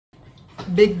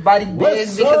Big body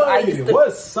biz because I used to.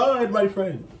 What side, my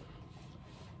friend?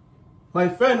 My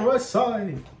friend, what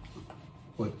side?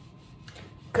 What?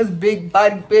 Cause big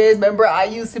body biz. Remember, I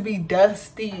used to be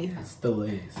dusty. Still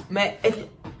is. Man,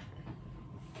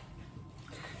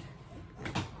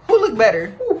 who look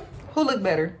better? Who look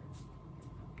better?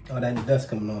 Oh, that dust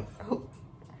coming off.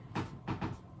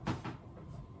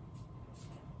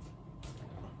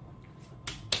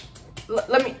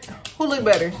 Let me. Who look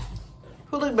better?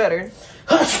 Who look better?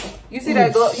 You see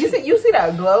that glow? You see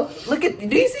that glow? Look at.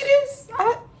 Do you see this?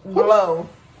 Glow.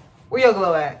 Where your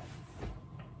glow at?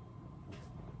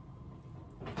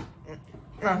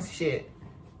 Oh shit.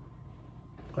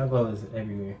 My glow is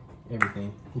everywhere.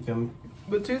 Everything. You feel me?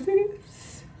 But you see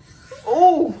this?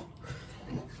 Oh.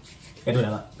 I do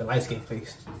that the light skin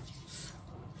face.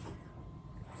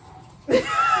 What's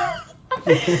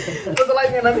the light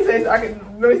skin? Let me say. I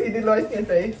can. Let me see the light skin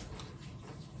face.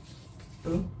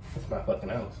 Ooh. That's my fucking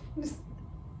house.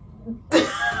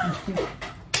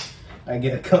 I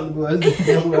get comfortable as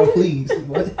well, please.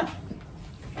 What? But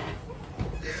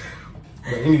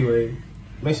anyway,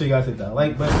 make sure you guys hit that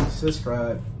like button,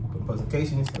 subscribe, put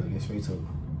notifications, so we get straight to it.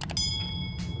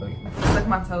 Suck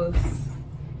my toes.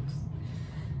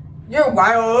 You're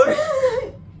wild.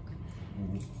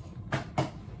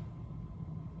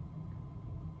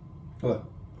 What?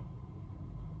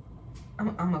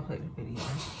 I'm gonna play the video.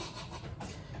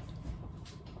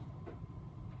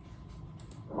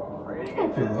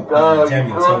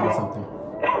 Jamie will tell me something.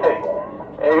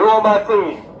 Hey, who on my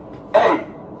team? Hey,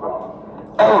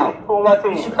 who on my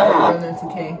team? You should play my brother in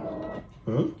 2K.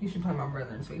 Hmm? You should play my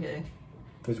brother in 2K.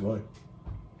 Which one?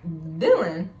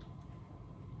 Dylan.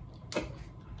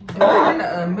 We're in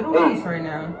the Middle East right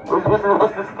now.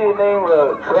 What's this kid name?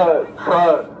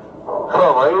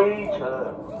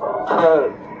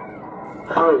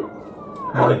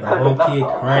 Look at the whole kid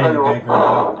crying in the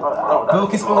background.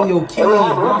 Focus on your kid.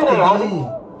 Watch the game.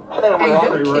 Hey, your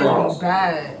kid be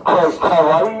bad.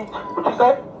 What you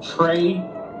say? Trey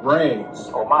Rags.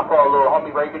 Oh, my fault, little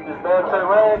homie. Ready to get this bad Trey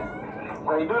Rags?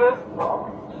 Ready to do this?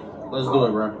 Let's do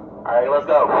it, bro. Alright, let's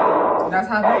go. That's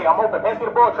how. Hey, I'm open. Pass me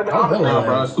the ball. Nah,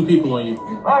 bro, it's 2 people on you.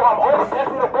 Bro, I'm open. Pass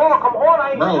me the ball. Come on,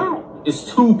 I ain't shoot. Bro, it's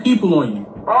 2 people on you.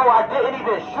 Bro, I didn't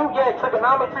even shoot yet.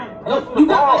 Trigonometry. Look, you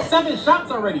got like 7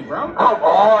 shots already, bro. Come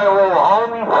on, little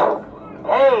homie.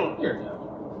 Dang. Here you go.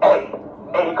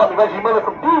 Hey, he called me Reggie Miller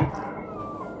from deep.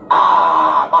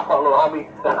 Ah, my fault, little homie.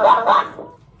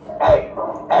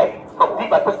 hey, from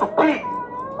deep I pistol beat.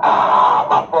 Ah,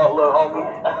 my fault, little homie.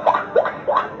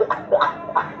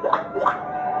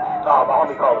 Oh, my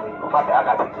homie calling me. My bad, I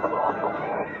got pictures, little homie.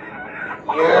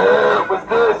 Yeah, what's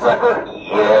good, sucker?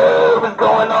 Yeah, what's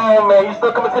going on, man? You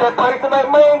still coming to that party tonight,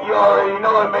 man? You already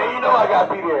know it, man. You know I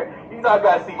gotta be there. You know I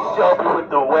gotta see Shelby with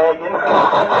the wagon.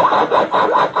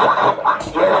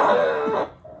 Yes.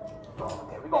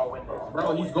 Okay, we gonna win this.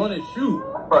 Bro, he's gonna shoot.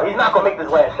 Bro, he's not gonna make this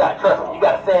last shot. Trust me. You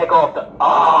gotta sag off the.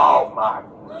 Oh my,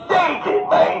 dang it,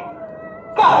 man!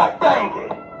 God dang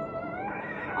it!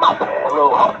 My bad,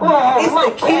 little. It's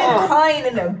the kid crying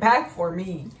in the back for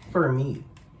me. For me.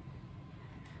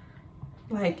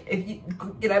 Like, if you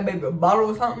get that baby a bottle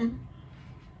or something.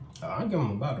 Oh, I'll give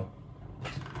him a bottle.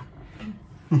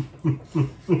 Little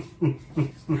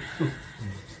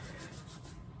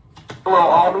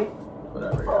homie.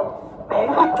 Whatever. Man,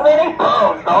 they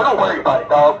bums, dog. Don't worry about it,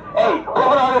 dog. Hey,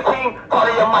 whoever on the team,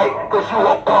 turn your mic, cause you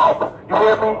a bum. You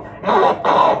hear me? You a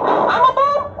bum. I'm a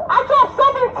bum? I dropped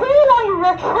 17 on you.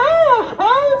 You're trash,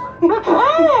 bro. You're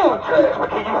trash. Trash, but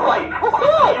can you fight? What's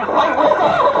up? You fight? What's up?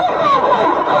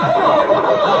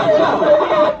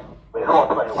 Wait, hold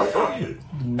on,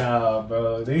 Nah,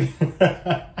 bro.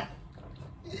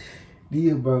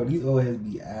 These old heads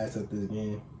be ass at this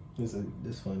game.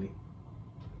 This funny.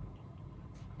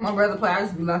 My brother play, I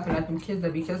just be laughing at them kids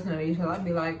that be kissing at each other. I'd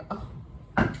be like, oh.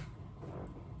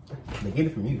 They get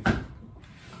it from you.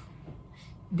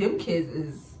 Them kids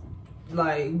is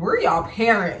like, we're y'all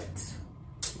parents.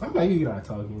 I'm like, you not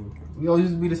talking. We always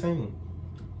used to be the same.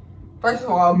 First of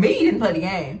all, me didn't play the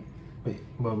game. Wait,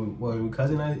 were we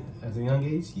cousin at a young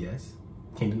age? Yes.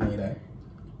 Can't deny that.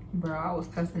 Bro, I was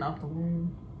testing out the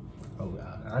womb. Oh,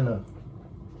 God. I know.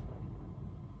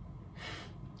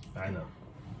 I know.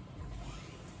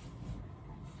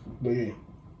 But yeah.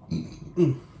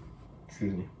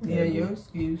 Excuse me. Yeah, your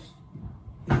excuse.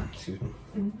 Excuse me.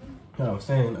 No, I was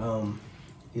saying,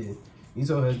 yeah, these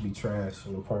old heads be trash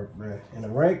in the park, bruh. In the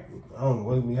rec, I don't know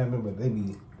what we having, but they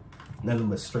be nothing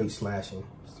but straight slashing.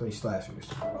 Straight slashers.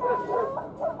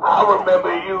 I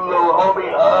remember you, little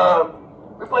homie.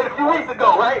 We played a few weeks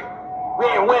ago, right? We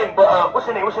didn't win, but what's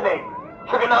your name?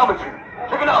 Trigonometry.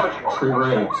 Trey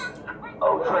Rags.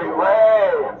 Trey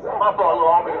Reds. My fault,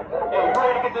 little homie. Hey, you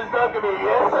ready to get this done for me?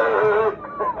 Yes, sir.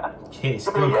 Kid Yes,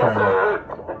 still sir. crying.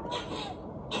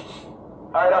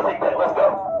 Alright, I'll take that. Let's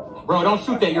go. Bro, don't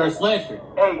shoot that. You're a slasher.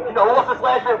 Hey, you know who wants a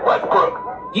slasher? Westbrook.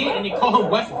 Yeah, and they call him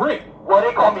West Brick. Well,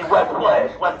 they call me West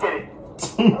Flash. Let's get it.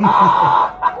 He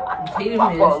didn't My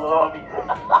miss. fault, little homie.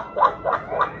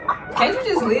 Can't you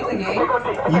just leave the game? You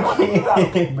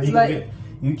can't, but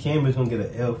you can, but you're gonna get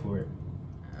an L for it.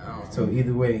 So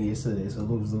either way, it's a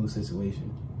lose-lose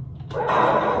situation.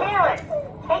 Parents,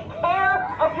 take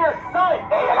care of your son.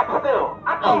 Hey, I got the still. I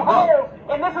came home,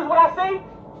 and this is what I see.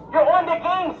 You're on the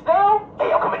game still?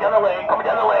 Hey, I'm coming down the lane,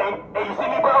 Hey, you see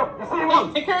me, bro? You see me? Yo,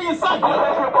 take care of your son, I'm yo.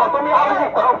 gonna the ball. Throw me out of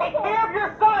here, bro. Take care of your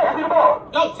son. Pass me the ball.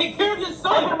 Yo, take care of your Pass me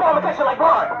son. the ball. I'm gonna catch it like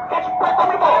Ron. Catch it. Throw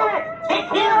me the ball. Take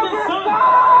care of your son.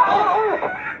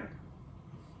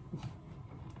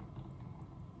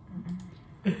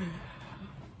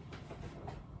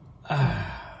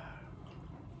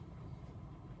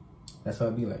 That's how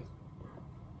it be like.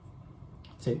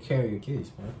 Take care of your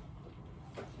kids, man.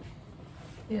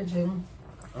 Yeah, Jalen.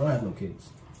 I don't have no kids.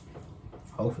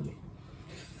 Hopefully.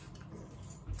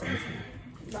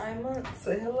 9 months.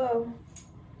 Say hello.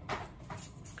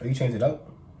 Oh, you changed it up?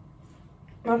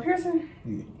 My piercing?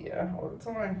 Yeah. Yeah, all the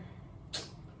time.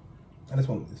 I just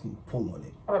want to pull on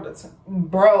it. All the time.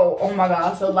 Bro, oh my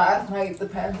God. So last night, the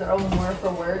pants that I was wearing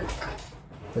for work,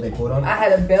 Did they pull it on it? I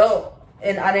had a belt.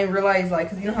 And I didn't realize, like,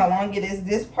 because you know how long it is,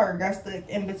 this part got stuck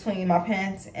in between my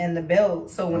pants and the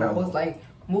belt. So when I was, like,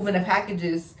 moving the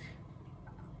packages,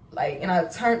 like, and I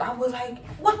turned, I was like,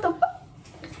 what the fuck?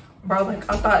 Bro, like,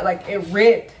 I thought, like, it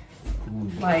ripped. Ooh.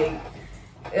 Like,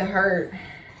 it hurt.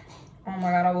 Oh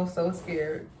my God, I was so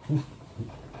scared. But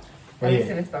And yeah.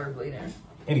 then it started bleeding.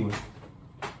 Anyway.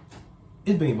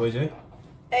 It's been your boy Jay.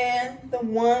 And the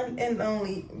one and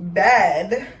only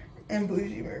Bad and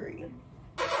Bougie Marie.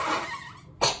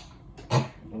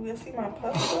 You see my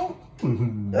puff, bro?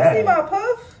 You see my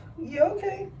puff? You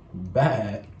okay?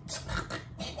 Bad.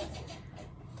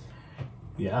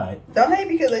 Yeah, alright. Don't hate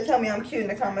because they tell me I'm cute in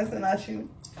the comments and not you.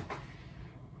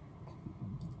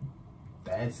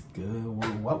 That's good.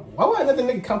 Why would another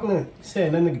nigga compliment say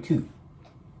another nigga cute?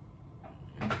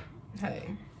 Hey.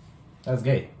 That's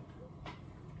gay.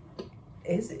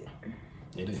 Is it?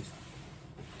 It is.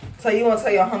 So you want to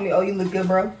tell your homie, oh, you look good,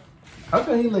 bro? How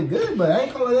can he look good, but I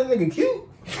ain't calling that nigga cute?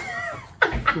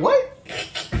 What?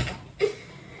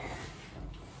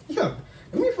 Yo,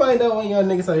 let me find out when y'all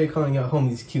niggas out here calling y'all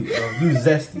homies cute, bro. You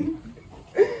zesty.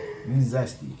 You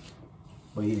zesty.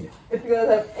 But yeah. If you guys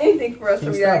have anything for us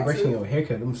Can to you stop react brushing to, your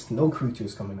haircut? Them snow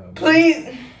creatures coming out. bro.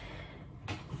 please,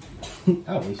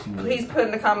 I wish you would. please put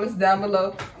in the comments down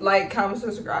below. Like, comment,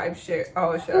 subscribe, share.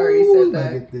 Oh, shit, I already said Look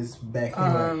that. at this back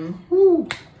here. Woo.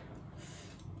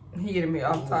 He getting me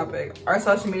off topic. Our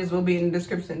social medias will be in the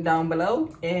description down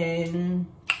below. And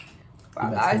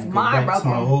wow, guys, my eyebrows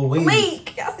on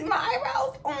fleek. Y'all see my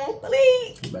eyebrows on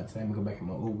fleek. You about to say I'm gonna go back in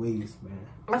my old ways, man.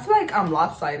 I feel like I'm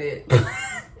lopsided.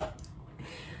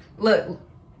 Look.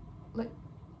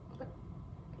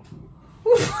 Who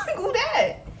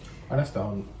that? Oh, that's the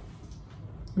homie.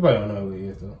 You probably don't know who he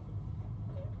is though.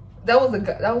 That was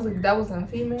a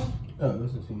female. Oh, it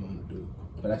was a female dude.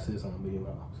 But that's his on Video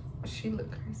Mouse. She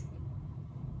looked crazy.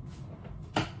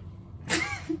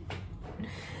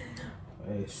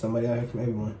 Hey, somebody out here from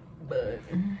everyone. But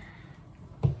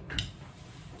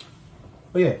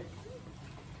yeah,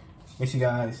 make sure you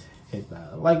guys hit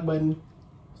the like button,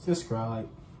 subscribe,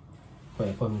 put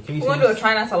notifications. we're gonna do a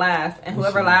try not to laugh, and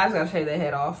whoever laughs gotta shave their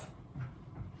head off.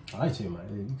 Alright, shit,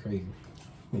 man. You crazy.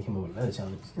 Make him up with another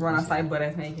challenge. Run outside butt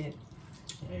ass naked.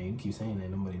 Yeah, you keep saying that,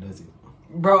 nobody does it.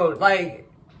 Bro, like,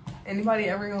 anybody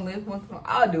ever gonna live once in a while?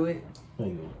 I'll do it. No,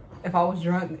 you won't. If I was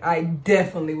drunk, I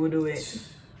definitely would do it.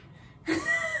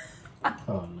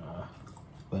 Oh, nah.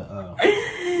 But,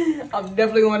 I'm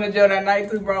definitely going to jail that night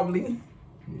too, probably.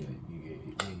 yeah,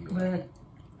 But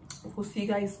we'll see you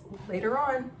guys later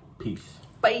on. peace.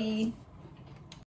 Bye.